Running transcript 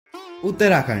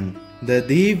Uttarakhand, the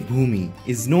Dev Bhumi,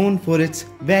 is known for its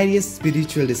various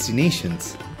spiritual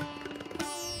destinations.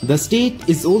 The state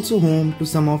is also home to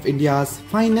some of India's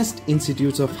finest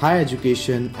institutes of higher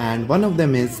education, and one of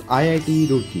them is IIT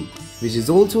Roorkee, which is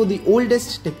also the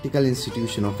oldest technical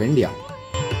institution of India.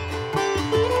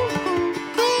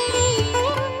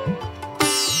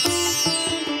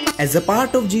 As a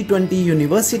part of G20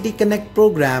 University Connect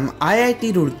program,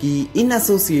 IIT Roorkee, in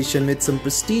association with some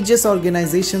prestigious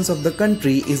organizations of the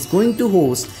country, is going to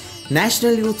host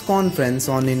National Youth Conference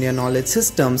on Indian Knowledge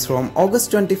Systems from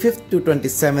August 25th to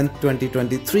 27th,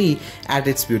 2023 at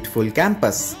its beautiful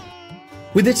campus.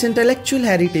 With its intellectual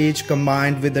heritage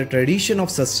combined with the tradition of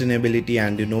sustainability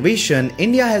and innovation,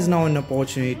 India has now an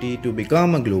opportunity to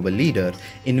become a global leader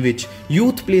in which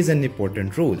youth plays an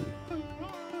important role.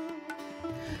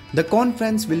 The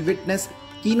conference will witness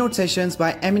keynote sessions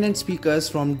by eminent speakers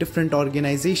from different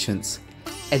organizations,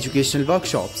 educational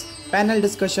workshops, panel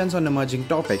discussions on emerging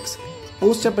topics,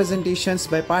 poster presentations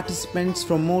by participants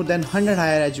from more than 100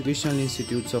 higher educational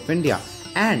institutes of India,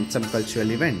 and some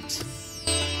cultural events.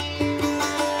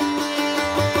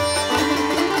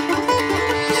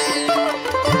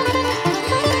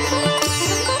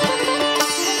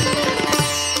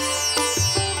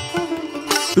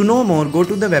 To know more, go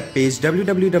to the webpage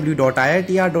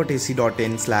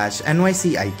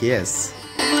www.iitr.ac.in/nycIKS.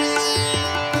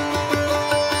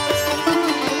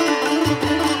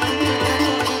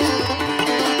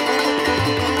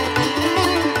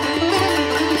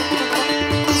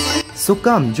 So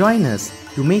come join us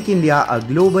to make India a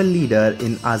global leader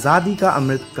in Azadi Ka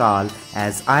Amrit Kaal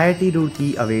as IIT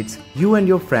Roorkee awaits you and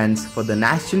your friends for the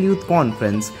National Youth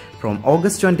Conference from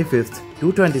August 25th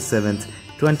to 27th,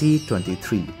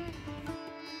 2023.